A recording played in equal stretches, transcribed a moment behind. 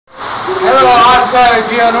Hello, I'm Tyler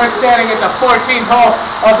Gio, and we're standing at the 14th hole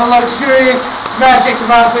of the luxurious Magic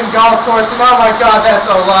Mountain Golf Course, and oh my god, that's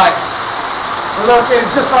a lot. We're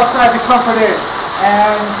located just outside the Comfort Inn,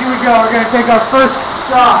 and here we go, we're going to take our first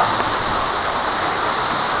shot.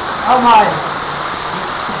 Oh my,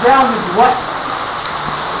 the ground is wet.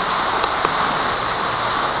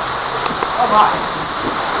 Oh my.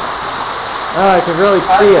 Oh, I can really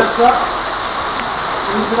see it.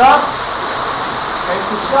 Use it up. Takes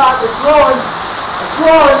the shot. It's rolling. It's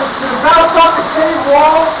rolling. It's going to bounce off the cave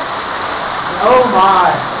wall. Oh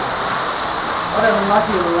my. What a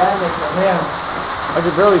lucky landing for him. I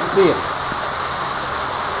can barely see it.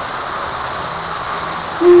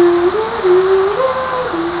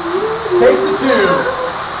 Takes the two.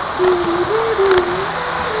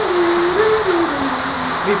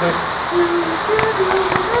 Leave it.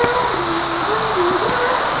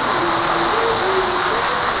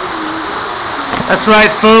 That's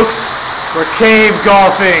right, folks. We're cave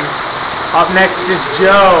golfing. Up next is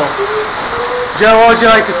Joe. Joe, what would you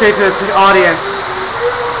like to say to the audience?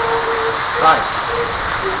 Right.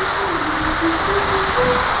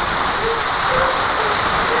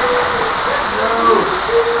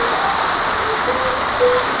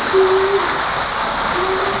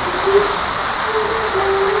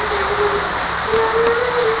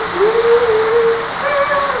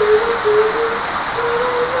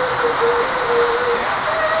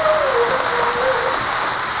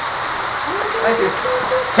 Thank you.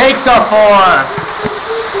 Takes the 4.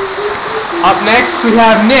 Up next we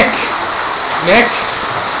have Nick. Nick?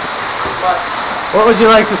 What would you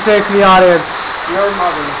like to say to the audience? Your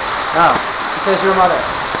mother. Oh, he says your mother.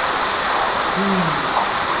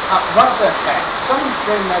 What the heck? Someone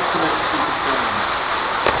stand next to this stupid thing.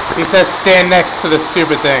 He says stand next to the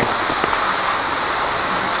stupid thing.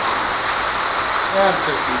 Yeah, I'm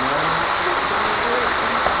 50, man.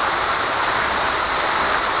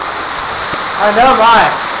 I know, my.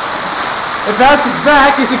 It bounces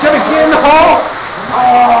back. Is he going to get in the hole?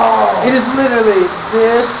 Oh! It is literally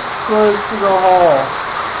this close to the hole.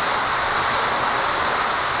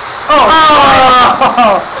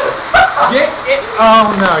 Oh! Get it!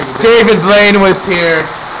 Oh no, you didn't. David Blaine was here.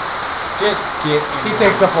 Just get in. He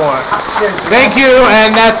takes a 4. Thank you,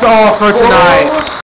 and that's all for tonight.